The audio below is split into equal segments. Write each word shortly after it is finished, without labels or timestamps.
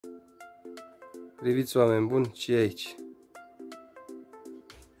Priviți, oameni buni, ce e aici?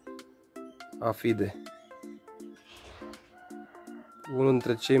 Afide. Unul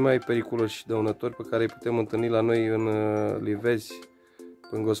dintre cei mai periculoși dăunători pe care îi putem întâlni la noi în livezi,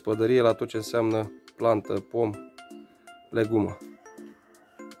 în gospodărie, la tot ce înseamnă plantă, pom, legumă.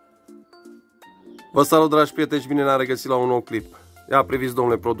 Vă salut, dragi prieteni, și bine ne-am regăsit la un nou clip. Ia priviți,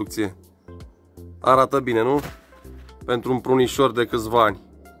 domnule, producție. Arată bine, nu? Pentru un prunișor de câțiva ani.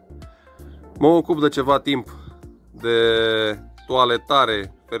 Mă ocup de ceva timp de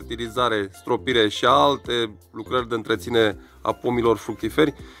toaletare, fertilizare, stropire și alte lucrări de întreținere a pomilor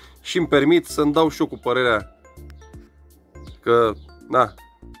fructiferi și îmi permit să-mi dau și eu cu părerea că, na,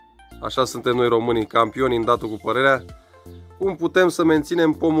 așa suntem noi românii, campioni în datul cu părerea, cum putem să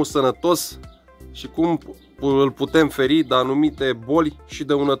menținem pomul sănătos și cum îl putem feri de anumite boli și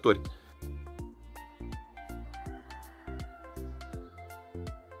dăunători.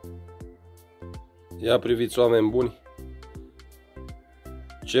 Ia priviți, oameni buni,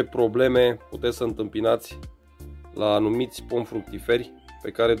 ce probleme puteți să întâmpinați la anumiți pomi fructiferi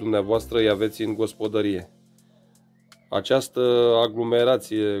pe care dumneavoastră îi aveți în gospodărie. Această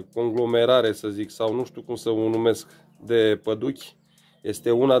aglomerație, conglomerare să zic, sau nu știu cum să o numesc, de păduchi,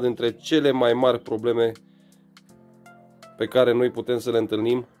 este una dintre cele mai mari probleme pe care noi putem să le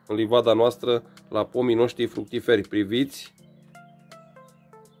întâlnim în livada noastră la pomii noștri fructiferi. Priviți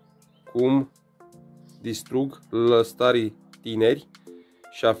cum distrug lăstarii tineri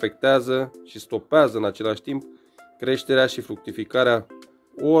și afectează și stopează în același timp creșterea și fructificarea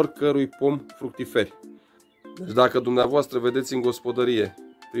oricărui pom fructiferi. Deci dacă dumneavoastră vedeți în gospodărie,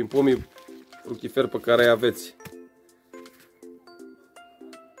 prin pomii fructiferi pe care îi aveți,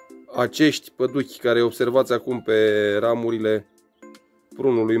 acești păduchi care îi observați acum pe ramurile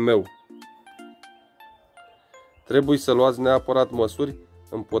prunului meu, trebuie să luați neapărat măsuri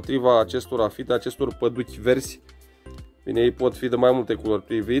împotriva acestor afide, acestor păduchi verzi. Bine, ei pot fi de mai multe culori.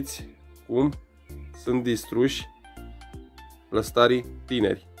 Priviți cum sunt distruși lăstarii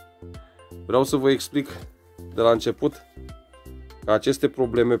tineri. Vreau să vă explic de la început că aceste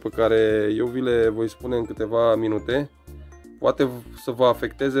probleme pe care eu vi le voi spune în câteva minute poate să vă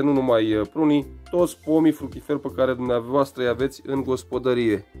afecteze nu numai prunii, toți pomii fructiferi pe care dumneavoastră îi aveți în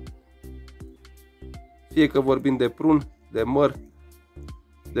gospodărie. Fie că vorbim de prun, de măr,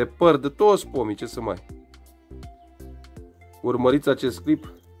 de păr, de toți pomii, ce să mai. Urmăriți acest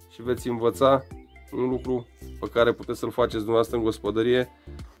clip și veți învăța un lucru pe care puteți să-l faceți dumneavoastră în gospodărie,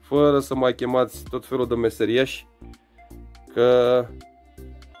 fără să mai chemați tot felul de meseriași, că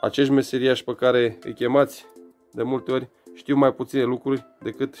acești meseriași pe care îi chemați de multe ori știu mai puține lucruri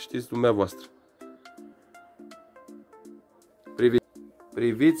decât știți dumneavoastră.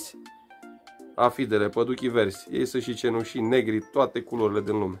 Priviți afidele, păduchii verzi. Ei sunt și cenușii, negri, toate culorile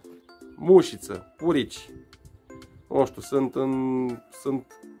din lume. Mușiță, purici. Nu știu, sunt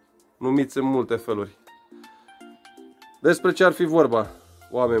numiți în multe feluri. Despre ce ar fi vorba,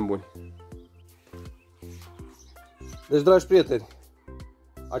 oameni buni? Deci, dragi prieteni,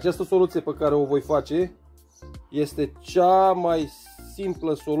 această soluție pe care o voi face este cea mai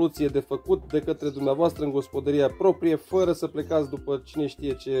simplă soluție de făcut de către dumneavoastră în gospodăria proprie, fără să plecați după cine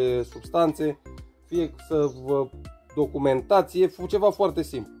știe ce substanțe, fie să vă documentați, e ceva foarte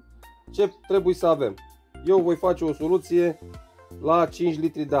simplu. Ce trebuie să avem? Eu voi face o soluție la 5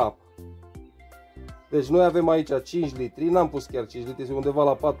 litri de apă. Deci noi avem aici 5 litri, n-am pus chiar 5 litri, este undeva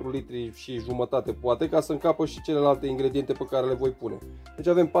la 4 litri și jumătate poate, ca să încapă și celelalte ingrediente pe care le voi pune. Deci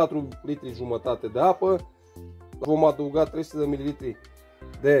avem 4 litri jumătate de apă, vom adăuga 300 de ml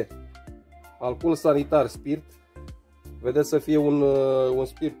de alcool sanitar, spirit. Vedeți, să fie un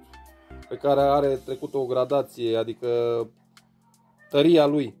spirit pe care are trecută o gradație, adică tăria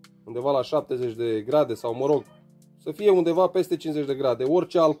lui undeva la 70 de grade sau, mă rog, să fie undeva peste 50 de grade,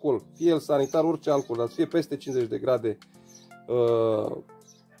 orice alcool, fie el sanitar, orice alcool, dar să fie peste 50 de grade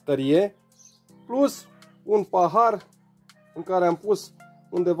tărie, plus un pahar în care am pus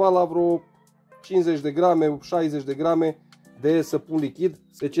undeva la vreo 50 de grame, 60 de grame de săpun lichid.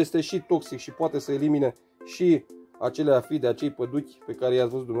 Deci este și toxic și poate să elimine și acele afide, acei păduchi pe care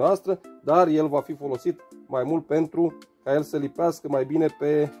i-ați văzut dumneavoastră, dar el va fi folosit mai mult pentru ca el să lipească mai bine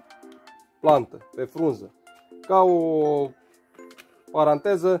pe plantă, pe frunză. Ca o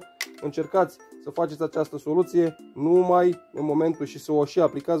paranteză, încercați să faceți această soluție numai în momentul și să o și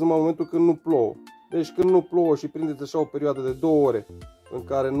aplicați numai în momentul când nu plouă. Deci când nu plouă și prindeți așa o perioadă de 2 ore în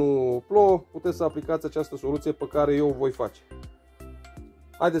care nu plouă, puteți să aplicați această soluție pe care eu o voi face.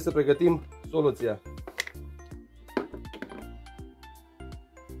 Haideți să pregătim soluția.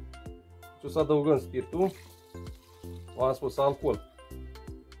 Și o să adăugăm spiritul, am spus alcool.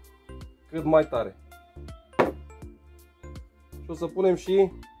 cât mai tare. Și o să punem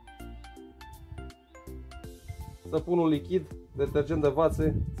și săpunul lichid, detergent de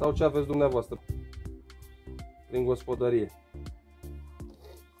vațe sau ce aveți dumneavoastră prin gospodărie.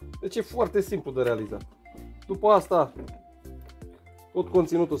 Deci e foarte simplu de realizat. După asta tot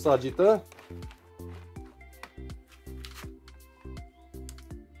conținutul se agită.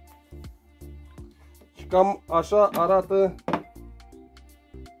 Și cam așa arată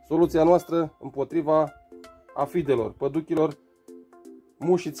soluția noastră împotriva afidelor, păduchilor,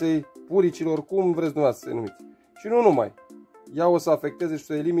 mușiței, puricilor, cum vreți dumneavoastră să numiți. Și nu numai. Ea o să afecteze și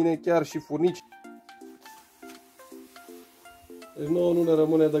să elimine chiar și furnici. Deci nouă nu ne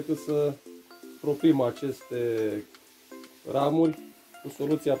rămâne decât să proprim aceste ramuri cu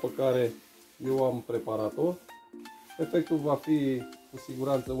soluția pe care eu am preparat-o. Efectul va fi cu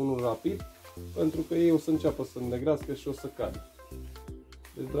siguranță unul rapid, pentru că ei o să înceapă să înnegrească și o să cadă.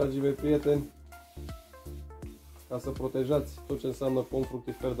 Deci, dragii mei prieteni, ca să protejați tot ce înseamnă pom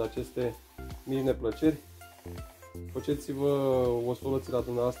fructifer de aceste mici neplăceri, faceți-vă o soluție la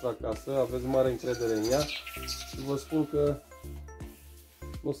dumneavoastră acasă, aveți mare încredere în ea și vă spun că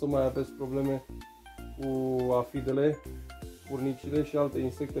nu o să mai aveți probleme cu afidele, furnicile și alte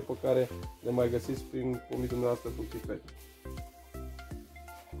insecte pe care le mai găsiți prin pomii dumneavoastră fructiferi.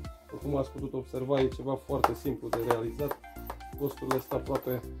 Cum ați putut observa, e ceva foarte simplu de realizat, costurile sunt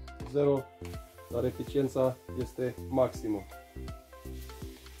aproape zero, dar eficiența este maximă.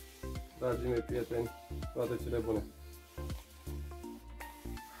 Dragii mei prieteni, toate cele bune!